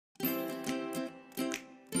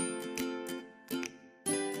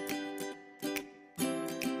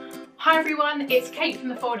Hi everyone, it's Kate from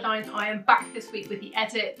The Forward Line. I am back this week with the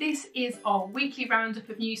edit. This is our weekly roundup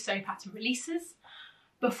of new sewing pattern releases.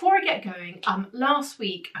 Before I get going, last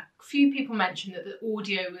week a few people mentioned that the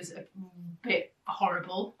audio was a bit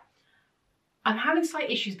horrible. I'm having slight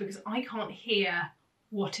issues because I can't hear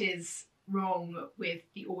what is wrong with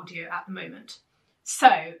the audio at the moment. So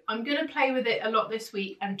I'm going to play with it a lot this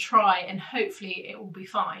week and try, and hopefully it will be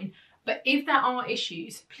fine. But if there are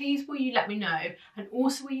issues, please will you let me know, and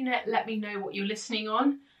also will you let me know what you're listening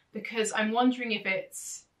on, because I'm wondering if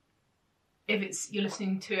it's you're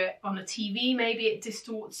listening to it on a TV, maybe it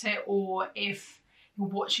distorts it, or if you're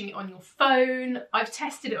watching it on your phone. I've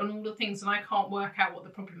tested it on all the things and I can't work out what the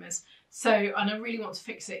problem is. So, and I really want to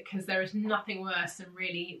fix it because there is nothing worse than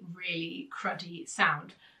really, really cruddy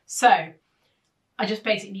sound. So I just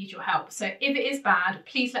basically need your help. So if it is bad,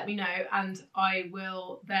 please let me know and I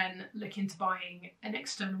will then look into buying an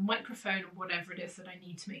external microphone or whatever it is that I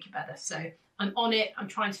need to make it better. So I'm on it, I'm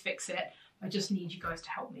trying to fix it. I just need you guys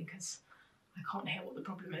to help me because I can't hear what the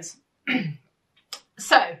problem is.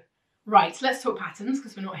 So, right, let's talk patterns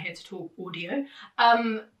because we're not here to talk audio.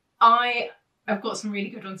 I've got some really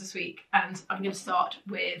good ones this week, and I'm going to start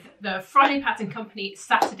with the Friday Pattern Company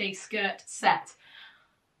Saturday Skirt Set.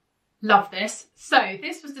 Love this. So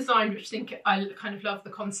this was designed, which I think I kind of love the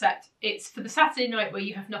concept. It's for the Saturday night where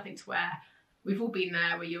you have nothing to wear. We've all been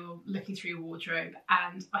there where you're looking through your wardrobe,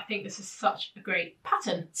 and I think this is such a great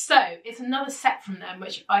pattern. So it's another set from them,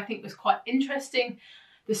 which I think was quite interesting.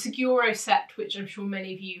 The Seguro set, which I'm sure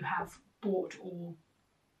many of you have bought or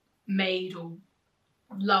made or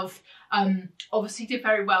loved, obviously did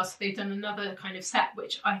very well. So they've done another kind of set,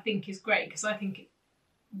 which I think is great because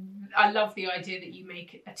I love the idea that you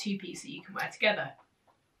make a two-piece that you can wear together.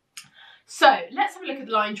 So let's have a look at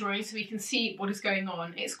the line drawing so we can see what is going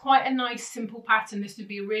on. It's quite a nice simple pattern. This would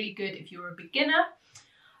be really good if you're a beginner.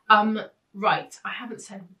 Right, I haven't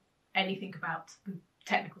said anything about the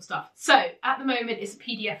technical stuff. So at the moment it's a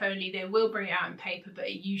PDF only. They will bring it out in paper, but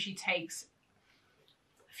it usually takes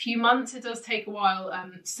a few months. It does take a while.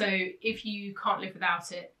 So if you can't live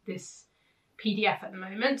without it, this PDF at the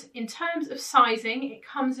moment. In terms of sizing, it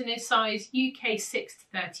comes in a size UK 6 to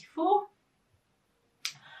 34.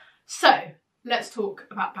 So let's talk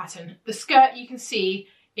about pattern. The skirt, you can see,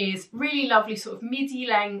 is really lovely, sort of midi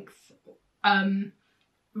length,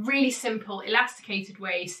 really simple elasticated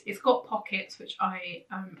waist. It's got pockets, which I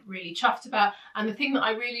am really chuffed about. And the thing that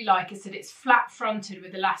I really like is that it's flat fronted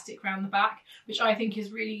with elastic around the back, which I think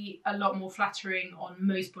is really a lot more flattering on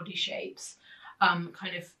most body shapes.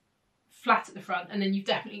 Kind of flat at the front, and then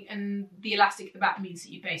and the elastic at the back means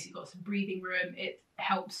that you've basically got some breathing room. It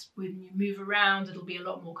helps when you move around, it'll be a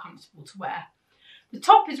lot more comfortable to wear. The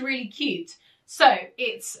top is really cute. So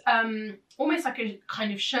it's almost like a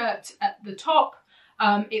kind of shirt at the top.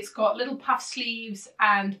 It's got little puff sleeves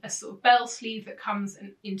and a sort of bell sleeve that comes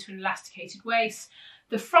into an elasticated waist.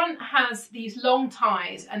 The front has these long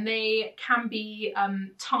ties, and they can be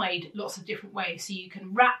tied lots of different ways. So you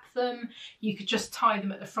can wrap them, you could just tie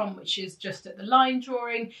them at the front, which is just at the line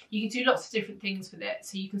drawing. You can do lots of different things with it,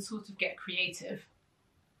 so you can sort of get creative.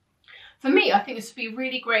 For me, I think this would be a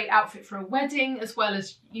really great outfit for a wedding, as well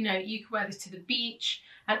as, you know, you could wear this to the beach.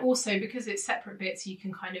 And also because it's separate bits, you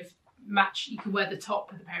can kind of match, you could wear the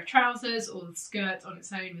top with a pair of trousers or the skirt on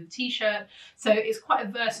its own with a t-shirt. So it's quite a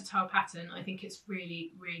versatile pattern. I think it's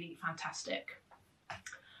really, really fantastic.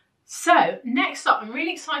 So next up, I'm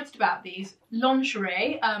really excited about these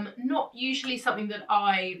lingerie. Not usually something that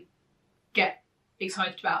I get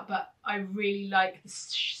excited about, but I really like the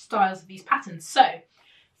styles of these patterns. So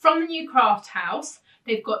from the new Craft House,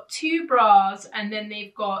 they've got 2 bras and then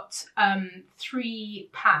they've got 3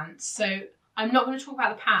 pants. So I'm not going to talk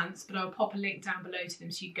about the pants, but I'll pop a link down below to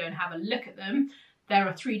them so you can go and have a look at them. There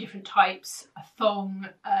are 3 different types: a thong,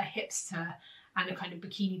 a hipster, and a kind of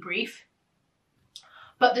bikini brief.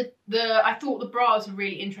 But I thought the bras were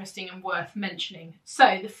really interesting and worth mentioning.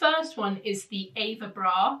 So the first one is the Ava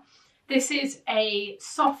bra. This is a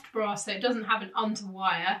soft bra, so it doesn't have an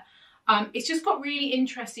underwire. It's just got really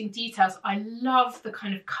interesting details. I love the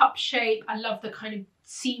kind of cup shape. I love the kind of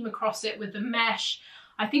seam across it with the mesh.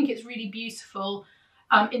 I think it's really beautiful.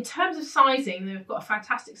 In terms of sizing, they've got a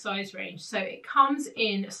fantastic size range. So it comes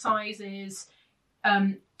in sizes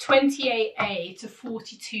 28A to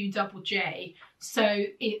 42 double J. So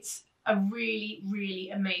it's a really,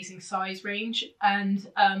 really amazing size range. And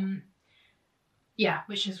yeah,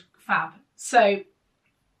 which is fab. So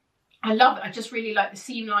I love it. I just really like the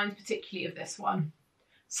seam lines, particularly of this one.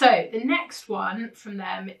 So the next one from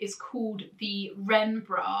them is called the Wren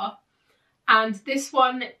bra. And this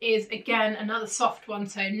one is, again, another soft one,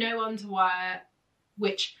 so no underwire,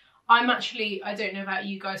 which I'm actually, I don't know about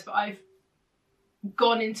you guys, but I've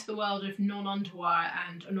gone into the world of non-underwire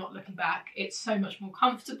and I'm not looking back. It's so much more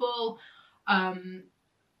comfortable.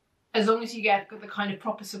 As long as you get the kind of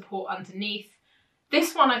proper support underneath.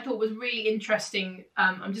 This one I thought was really interesting.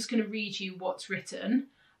 I'm just going to read you what's written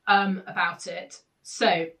about it.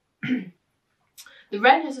 So, the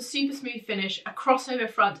Wren has a super smooth finish, a crossover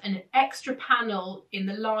front and an extra panel in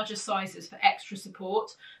the larger sizes for extra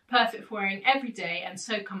support. Perfect for wearing every day and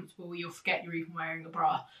so comfortable you'll forget you're even wearing a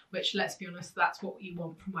bra, which, let's be honest, that's what you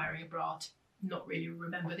want from wearing a bra, to not really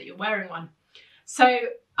remember that you're wearing one. So,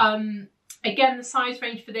 again, the size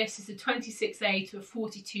range for this is a 26A to a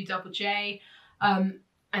 42 double J.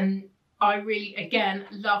 And I really, again,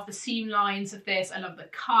 love the seam lines of this. I love the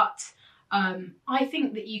cut. I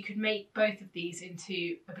think that you could make both of these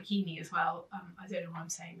into a bikini as well. I don't know why I'm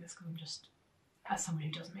saying this because I'm just, as someone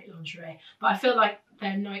who doesn't make lingerie, but I feel like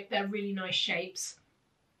they're really nice shapes.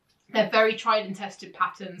 They're very tried and tested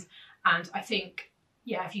patterns. And I think,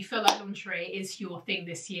 yeah, if you feel like lingerie is your thing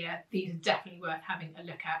this year, these are definitely worth having a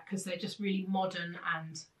look at because they're just really modern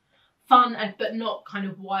and fun, but not kind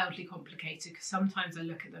of wildly complicated, because sometimes I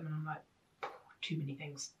look at them and I'm like, too many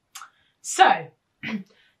things. So,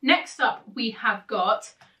 next up we have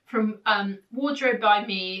got from Wardrobe by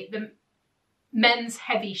Me, the men's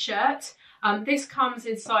heavy shirt. This comes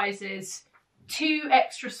in sizes 2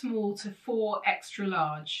 extra small to 4 extra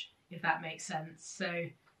large, if that makes sense. So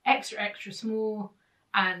extra, extra small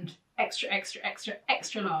and extra, extra, extra,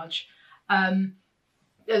 extra large.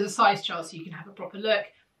 There's a size chart so you can have a proper look.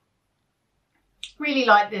 Really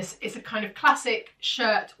like this. It's a kind of classic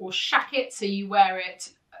shirt or shacket, so you wear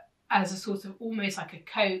it as a sort of almost like a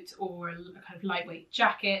coat or a kind of lightweight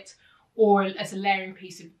jacket, or as a layering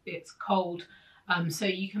piece if it's cold. So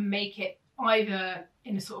you can make it either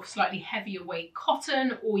in a sort of slightly heavier weight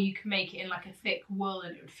cotton, or you can make it in like a thick wool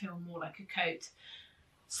and it would feel more like a coat.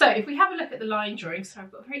 So if we have a look at the line drawing, so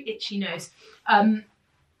I've got a very itchy nose,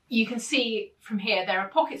 you can see from here there are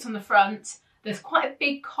pockets on the front, there's quite a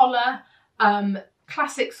big collar,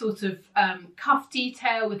 classic sort of cuff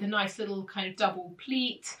detail with a nice little kind of double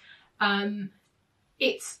pleat.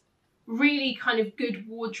 It's really kind of good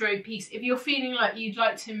wardrobe piece. If you're feeling like you'd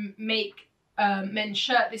like to make men's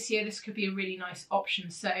shirt this year, this could be a really nice option.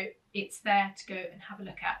 So it's there to go and have a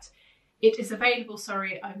look at. It is available,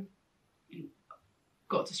 sorry, I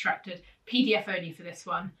got distracted, PDF only for this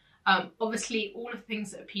one. Obviously all of the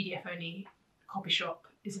things that are PDF only, Copyshop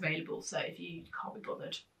is available, so if you can't be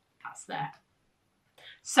bothered, that's there.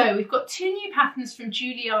 So we've got 2 new patterns from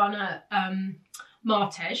Juliana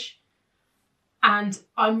Martej, and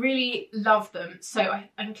I really love them, so I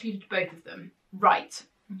included both of them. Right,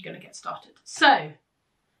 I'm going to get started. So,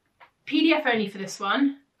 PDF only for this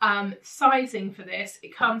one. Sizing for this,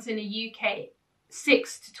 it comes in a UK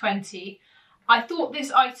 6 to 20. I thought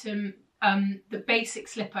this item, the basic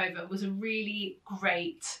slipover, was a really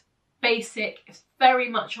great basic. It's very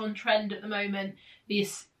much on trend at the moment.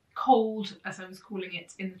 This cold, as I was calling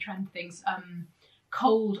it in the trend things,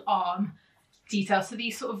 cold arm detail. So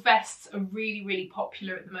these sort of vests are really, really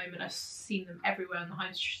popular at the moment. I've seen them everywhere on the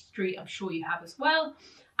high street. I'm sure you have as well.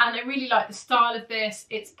 And I really like the style of this.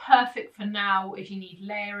 It's perfect for now if you need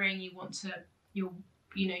layering, you want to, you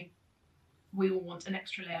know, we all want an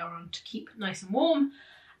extra layer on to keep nice and warm.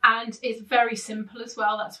 And it's very simple as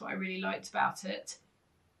well. That's what I really liked about it.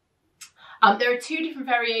 There are 2 different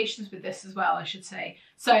variations with this as well, I should say.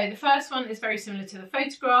 So the first one is very similar to the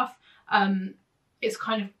photograph. It's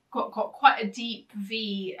kind of got quite a deep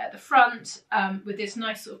V at the front with this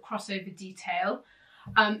nice sort of crossover detail.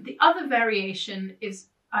 The other variation is,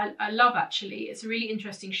 I love actually, it's a really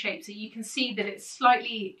interesting shape. So you can see that it's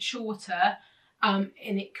slightly shorter and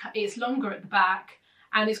it's longer at the back,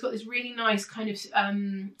 and it's got this really nice kind of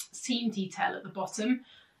seam detail at the bottom.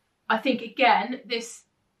 I think again, this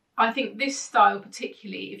style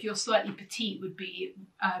particularly, if you're slightly petite, would be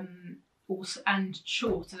also, and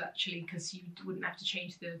short actually, because you wouldn't have to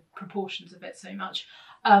change the proportions of it so much,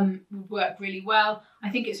 would work really well. I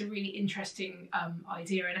think it's a really interesting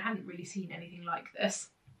idea, and I hadn't really seen anything like this.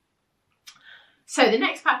 So the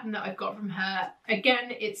next pattern that I've got from her,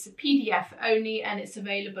 again, it's a PDF only and it's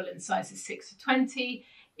available in sizes 6 to 20.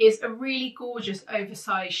 Is a really gorgeous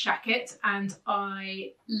oversized shacket, and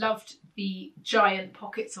I loved the giant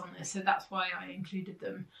pockets on this, so that's why I included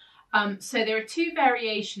them. So there are 2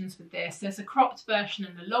 variations with this. There's a cropped version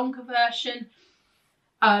and a longer version.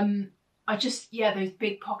 Yeah, those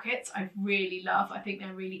big pockets I really love. I think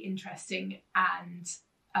they're really interesting, and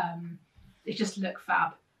they just look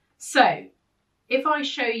fab. So if I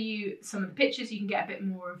show you some of the pictures, you can get a bit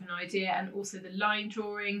more of an idea, and also the line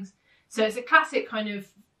drawings. So it's a classic kind of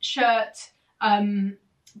shirt,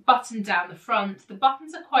 button down the front. The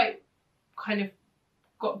buttons are quite kind of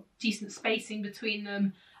got decent spacing between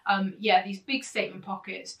them. Yeah, these big statement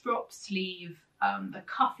pockets, drop sleeve. The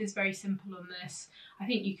cuff is very simple on this. I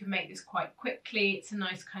think you can make this quite quickly. It's a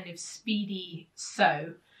nice kind of speedy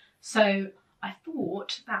sew. So I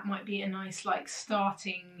thought that might be a nice like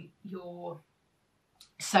starting your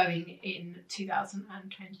sewing in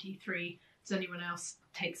 2023. Does anyone else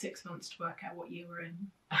take 6 months to work out what year we're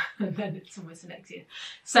in? And then it's almost the next year.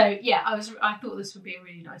 So yeah, I thought this would be a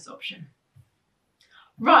really nice option.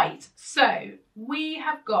 Right, so we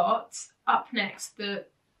have got up next the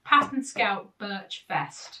Pattern Scout Birch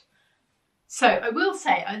Vest. So I will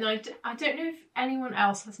say, and I don't know if anyone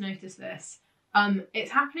else has noticed this,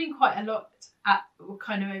 it's happening quite a lot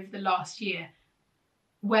kind of over the last year,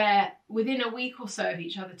 where within a week or so of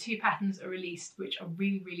each other, 2 patterns are released which are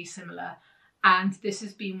really, really similar. And this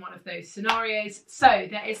has been one of those scenarios. So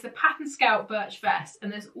there is the Pattern Scout Birch Vest,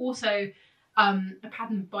 and there's also a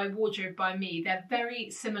pattern by Wardrobe by Me. They're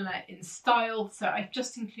very similar in style, so I've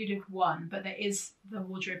just included one, but there is the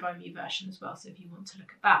Wardrobe by Me version as well, so if you want to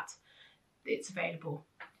look at that, it's available.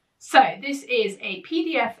 So this is a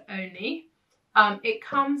PDF only. It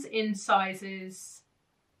comes in sizes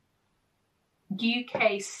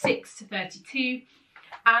UK 6 to 32,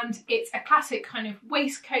 and it's a classic kind of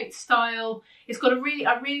waistcoat style. It's got I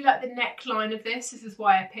really like the neckline of this. This is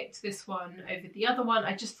why I picked this one over the other one.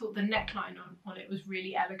 I just thought the neckline on it was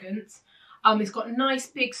really elegant. It's got nice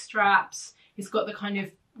big straps. It's got the kind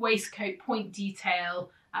of waistcoat point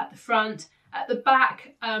detail at the front. At the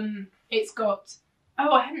back, it's got,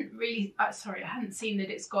 I hadn't seen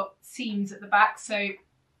that it's got seams at the back. So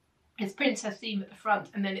it's princess seam at the front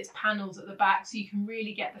and then it's panels at the back. So you can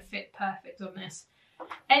really get the fit perfect on this.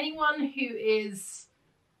 Anyone who is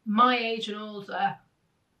my age and older,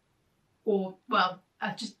 or well,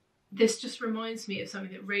 this just reminds me of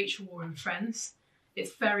something that Rachel wore in Friends.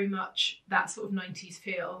 It's very much that sort of 90s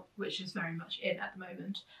feel, which is very much in at the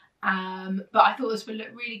moment. But I thought this would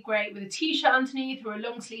look really great with a t-shirt underneath or a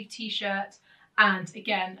long sleeve t-shirt, and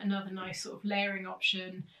again another nice sort of layering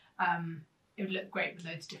option. It would look great with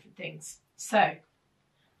loads of different things. So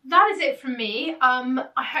that is it from me. I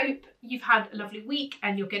hope you've had a lovely week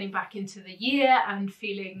and you're getting back into the year and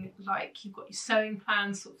feeling like you've got your sewing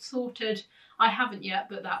plans sort of sorted. I haven't yet,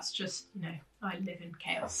 but that's just, you know, I live in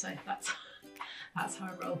chaos, so that's how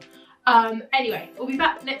I roll. Anyway, we'll be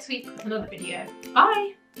back next week with another video.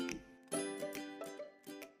 Bye!